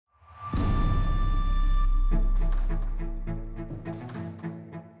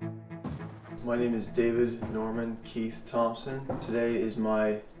My name is David Norman Keith Thomson. Today is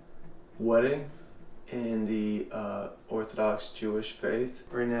my wedding in the Orthodox Jewish faith.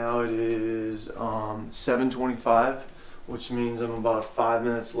 Right now it is 7:25, which means I'm about 5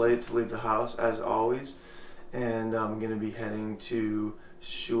 minutes late to leave the house as always, and I'm gonna be heading to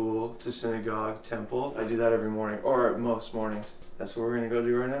shul, to synagogue, temple. I do that every morning, or most mornings. That's what we're gonna go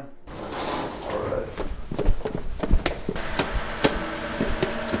do right now. All right.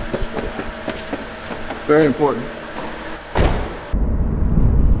 Very important.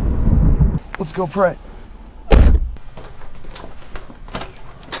 Let's go pray.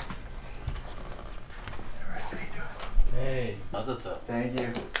 Hey, thank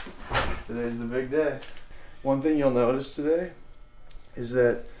you. Today's the big day. One thing you'll notice today is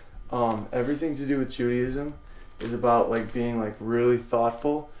that everything to do with Judaism is about like being like really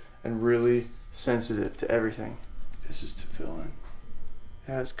thoughtful and really sensitive to everything. This is tefillin.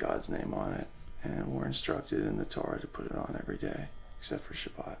 It has God's name on it, and we're instructed in the Torah to put it on every day except for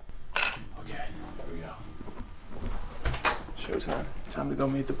Shabbat. Okay, here we go. Showtime. Time to go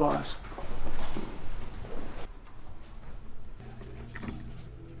meet the boss.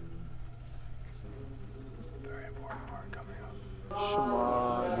 Very important part coming up.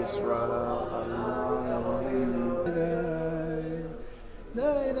 Shema Yisrael Adonai.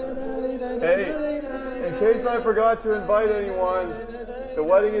 Hey, in case I forgot to invite anyone, the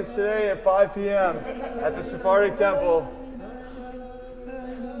wedding is today at 5 p.m. at the Sephardic Temple.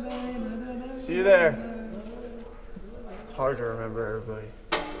 See you there. It's hard to remember everybody.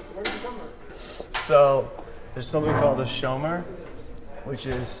 So, there's something called a shomer, which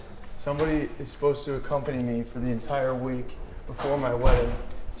is somebody is supposed to accompany me for the entire week before my wedding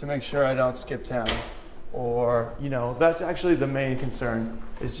to make sure I don't skip town. Or, you know, that's actually the main concern,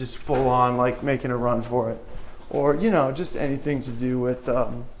 is just full on like making a run for it. Or, you know, just anything to do with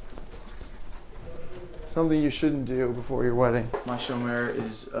something you shouldn't do before your wedding. My shomer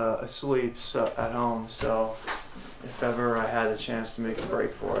is asleep at home, so if ever I had a chance to make a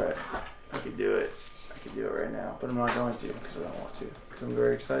break for it, I could do it. I could do it right now, but I'm not going to because I don't want to, because I'm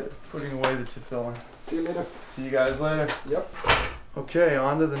very excited. Putting away the tefillin. See you later. See you guys later. Yep. Okay,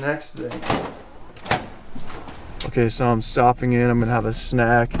 on to the next thing. Okay, so I'm stopping in. I'm gonna have a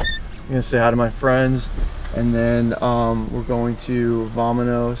snack. I'm gonna say hi to my friends, and then we're going to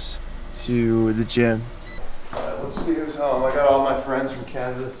Vamonos to the gym. Alright, let's see who's home. I got all my friends from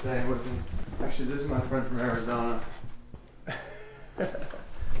Canada staying with me. Actually, this is my friend from Arizona.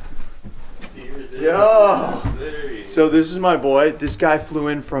 Yo! So this is my boy. This guy flew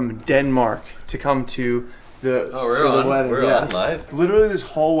in from Denmark to come to the, the wedding. We're on live. Literally, this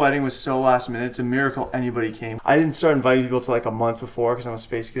whole wedding was so last minute. It's a miracle anybody came. I didn't start inviting people till like a month before because I'm a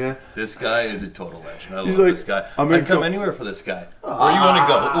space cadet. This guy is a total legend. I love like, this guy. I'd come anywhere for this guy. Where do you want to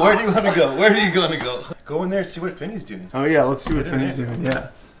go? Where do you want to go? Where are you going to go? Go in there and see what Finney's doing. Oh yeah, let's see what Finney's doing. Yeah.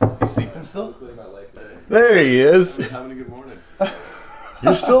 He's sleeping still? There he is. Having a good morning.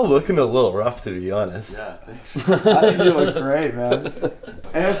 You're still looking a little rough, to be honest. Yeah, thanks. I think you look great, man.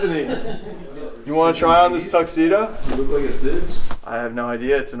 Anthony, you want to try on this tuxedo? You look like it fits. I have no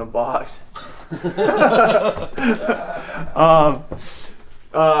idea. It's in a box. We're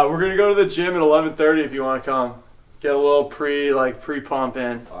gonna go to the gym at 11:30 if you want to come. Get a little pre-pump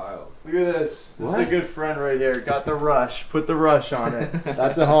in. Wow. Look at this. This is a good friend right here. Got the rush. Put the rush on it.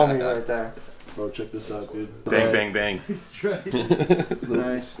 That's a homie right there. Bro, check this out, dude. Bang, bang, bang. Nice strike.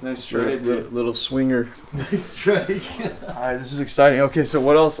 Little swinger. Nice strike. Alright, this is exciting. Okay, so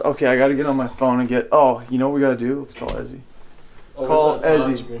what else? Okay, I gotta get on my phone and get. Oh, you know what we gotta do? Let's call Ezzy. Call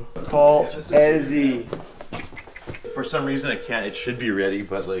Ezzy. Call Ezzy. For some reason I can't. It should be ready,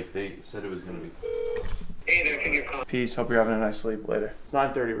 but like they said it was gonna be. Peace. Hope you're having a nice sleep later. It's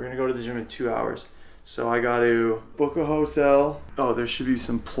 9:30. We're gonna go to the gym in 2 hours. So I gotta book a hotel. Oh, there should be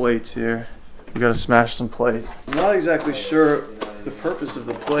some plates here. We gotta smash some plates. I'm not exactly sure the purpose of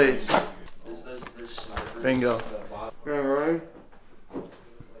the plates. Bingo. Right.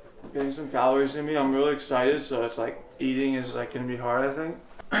 Getting some calories in me. I'm really excited. So it's like eating is like gonna be hard, I think.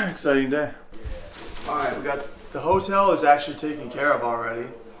 Exciting day. All right, we got the hotel is actually taken care of already.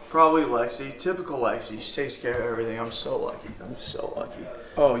 Probably Lexi. Typical Lexi. She takes care of everything. I'm so lucky. I'm so lucky.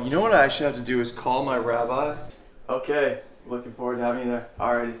 Oh, you know what I actually have to do is call my rabbi. Okay. Looking forward to having you there.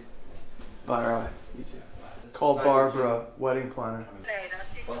 Alrighty. Bye, Rabbi. You too. Call Barbara, wedding planner.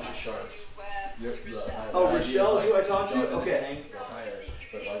 Bunch of sharks. Oh, Rochelle's who I talked to? Okay.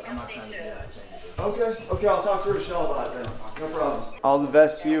 Okay, I'll talk to Rochelle about it then. No problem. All the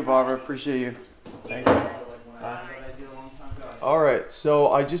best to you, Barbara. Appreciate you. Thank you. Bye. All right,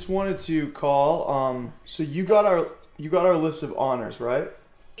 so I just wanted to call. So you got our list of honors, right?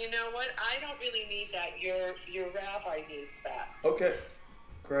 You know what? I don't really need that. Your rabbi needs that. Okay.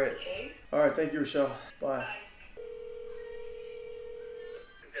 Great. Okay? All right. Thank you, Rochelle. Bye.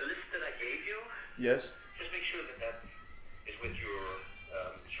 The list that I gave you, Yes. just make sure that that is with your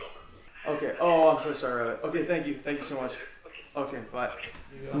children. Okay. Oh, I'm so sorry, Rabbi. Okay. Thank you. Thank you so much. Okay. Bye.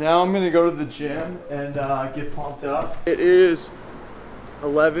 Now I'm gonna go to the gym and get pumped up. It is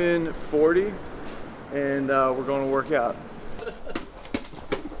 11:40, and we're going to work out.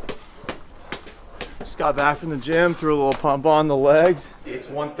 Just got back from the gym, threw a little pump on the legs. It's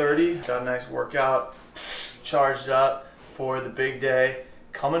 1:30, got a nice workout, charged up for the big day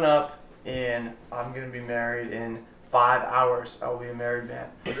coming up, and I'm gonna be married in 5 hours. I will be a married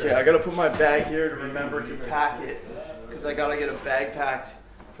man. Okay, I gotta put my bag here to remember to pack it, because I gotta get a bag packed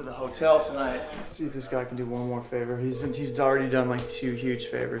for the hotel tonight. See if this guy can do one more favor. He's already done like 2 huge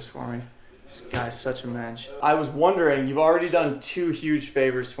favors for me. This guy's such a mensch. I was wondering, you've already done 2 huge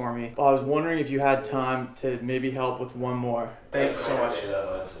favors for me. I was wondering if you had time to maybe help with one more. Thank you so much.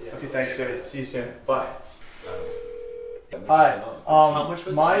 Okay, thanks, David. See you soon. Bye. Hi.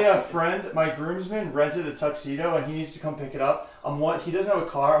 My friend, my groomsman, rented a tuxedo and he needs to come pick it up. He doesn't have a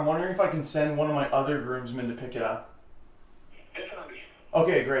car. I'm wondering if I can send one of my other groomsmen to pick it up.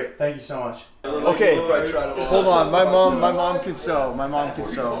 Okay, great. Thank you so much. Okay, hold on. My mom can sew. My mom can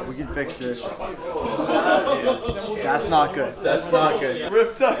sew. We can fix this. That's not good. That's not good.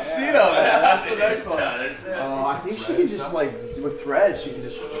 Ripped tuxedo, man. That's the next one. I think she can just like with thread. She can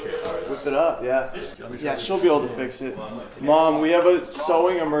just whip it up. Yeah. Yeah, she'll be able to fix it. Mom, we have a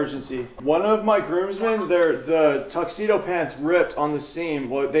sewing emergency. One of my groomsmen, the tuxedo pants ripped on the seam.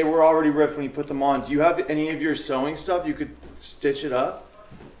 Well, they were already ripped when you put them on. Do you have any of your sewing stuff? You could stitch it up.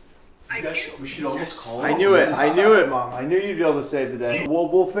 We should almost call I knew it. I knew it, Mom. I knew you'd be able to save the day.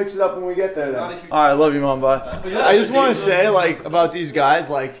 We'll fix it up when we get there. Then. All right, I love you, Mom. Bye. I just want to say, like, about these guys,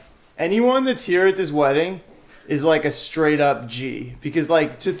 like, anyone that's here at this wedding is like a straight up G. Because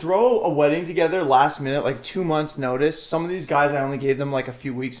like to throw a wedding together last minute, like 2 months notice. Some of these guys, I only gave them like a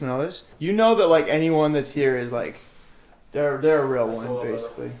few weeks notice. You know that like anyone that's here is like, they're a real one,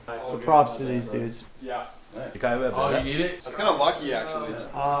 basically. So props to these dudes. Yeah. Oh, you need it? It's kind of lucky, actually.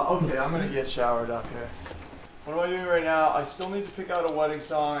 Okay, I'm gonna get showered up here. What am I doing right now? I still need to pick out a wedding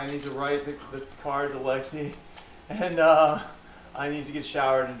song. I need to write the card to Lexi. And I need to get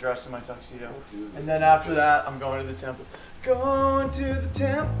showered and dressed in my tuxedo. And then after that, I'm going to the temple. Going to the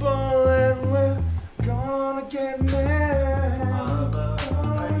temple and we're gonna get married.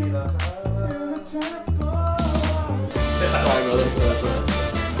 To the temple.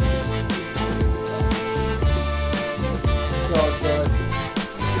 Sorry, brother.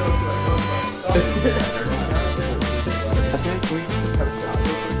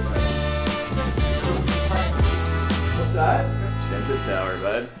 What's that? Dentist hour,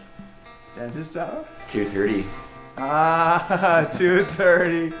 bud. Dentist hour? 2:30.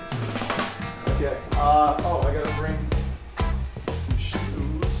 2:30. Okay. Oh, I gotta bring some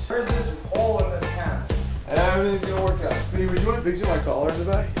shoes. Where's this hole in this pants? Everything's gonna work out. Vinny, would you want to fix my collar in the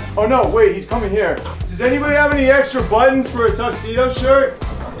back? Oh no, wait, he's coming here. Does anybody have any extra buttons for a tuxedo shirt?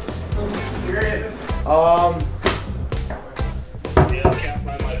 Serious? What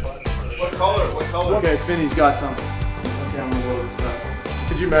color? What color? Okay, Finney's got some. Okay, I'm gonna load this up.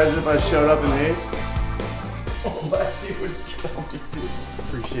 Could you imagine if I showed up in these? Oh, Lexi would kill me, dude.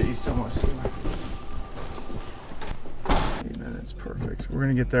 Appreciate you so much, dude. 8 minutes, perfect. We're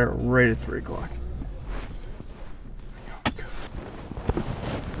gonna get there right at 3 o'clock.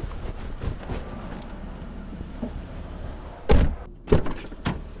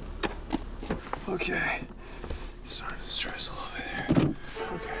 Okay, starting to stress a little bit here.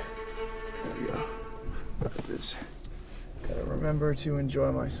 Okay, there we go. Got this. Gotta remember to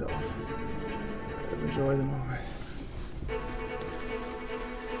enjoy myself. Gotta enjoy the moment.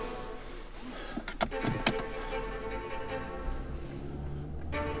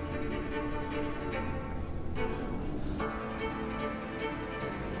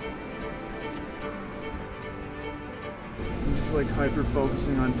 I'm just like hyper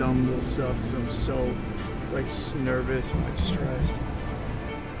focusing on dumb little stuff because I'm so like nervous and like stressed.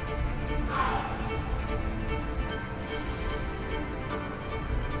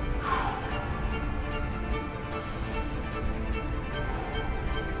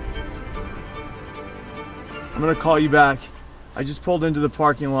 I'm gonna call you back. I just pulled into the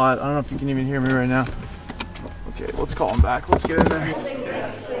parking lot. I don't know if you can even hear me right now. Okay, let's call him back. Let's get in there.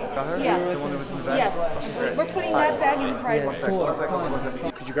 Yes. The one that was in the back? Yes. We're putting that bag in the private. One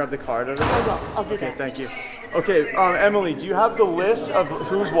second. Could you grab the card out of it? I will. I'll do Okay, that. thank you. Okay, Emily, do you have the list of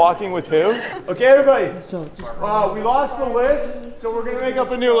who's walking with who? Okay, everybody. We lost the list, so we're gonna make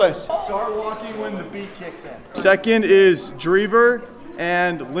up a new list. Start walking when the beat kicks in. Second is Drever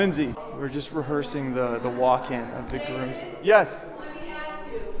and Lindsay. We're just rehearsing the walk-in of the grooms. Yes.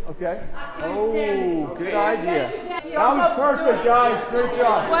 Okay. Oh, good idea. That was perfect, guys. Great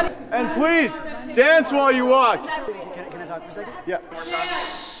job. And please, dance while you walk. Can I talk for a second? Yeah.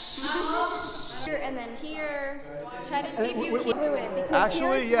 Here and then here. Try to see if you keep fluid.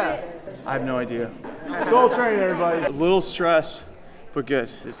 Actually, yeah. I have no idea. Soul Train, everybody. A little stress, but good.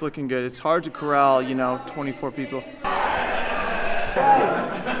 It's looking good. It's hard to corral, 24 people.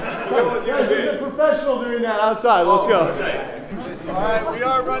 Guys, there's a professional doing that outside. Let's go. All right, we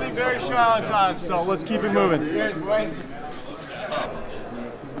are running very shy on time, so let's keep it moving.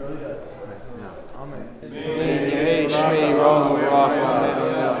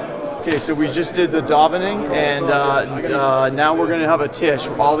 Okay, so we just did the davening, and now we're gonna have a tish.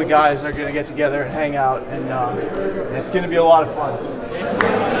 All the guys are gonna get together and hang out, and it's gonna be a lot of fun.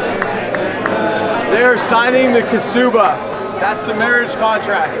 They're signing the kasuba. That's the marriage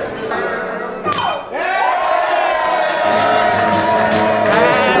contract.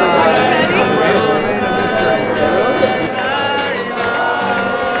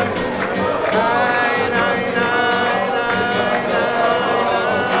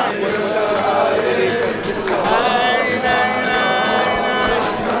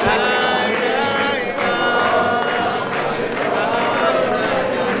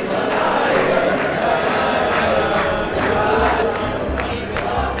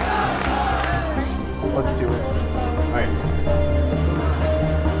 Let's do it. All right.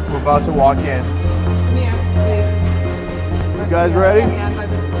 We're about to walk in. Yeah, please. You guys ready?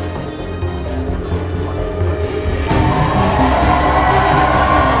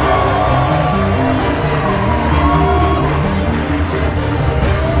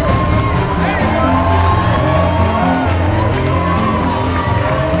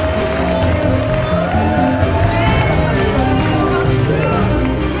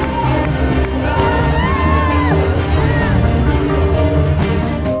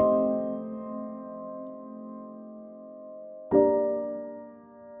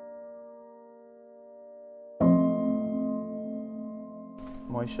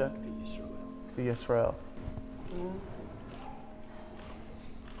 Moishe? Yisrael.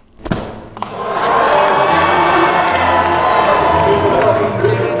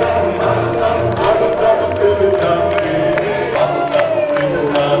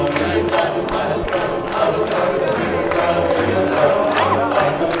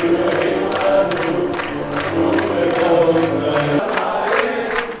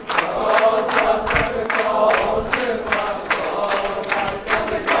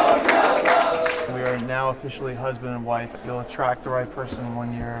 Officially husband and wife. You'll attract the right person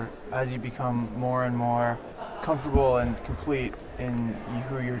as you become more and more comfortable and complete in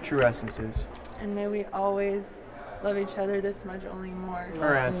who your true essence is. And may we always love each other this much, only more.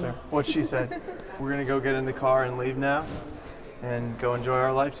 Her answer. What she said. We're gonna go get in the car and leave now and go enjoy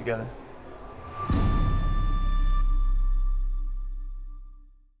our life together.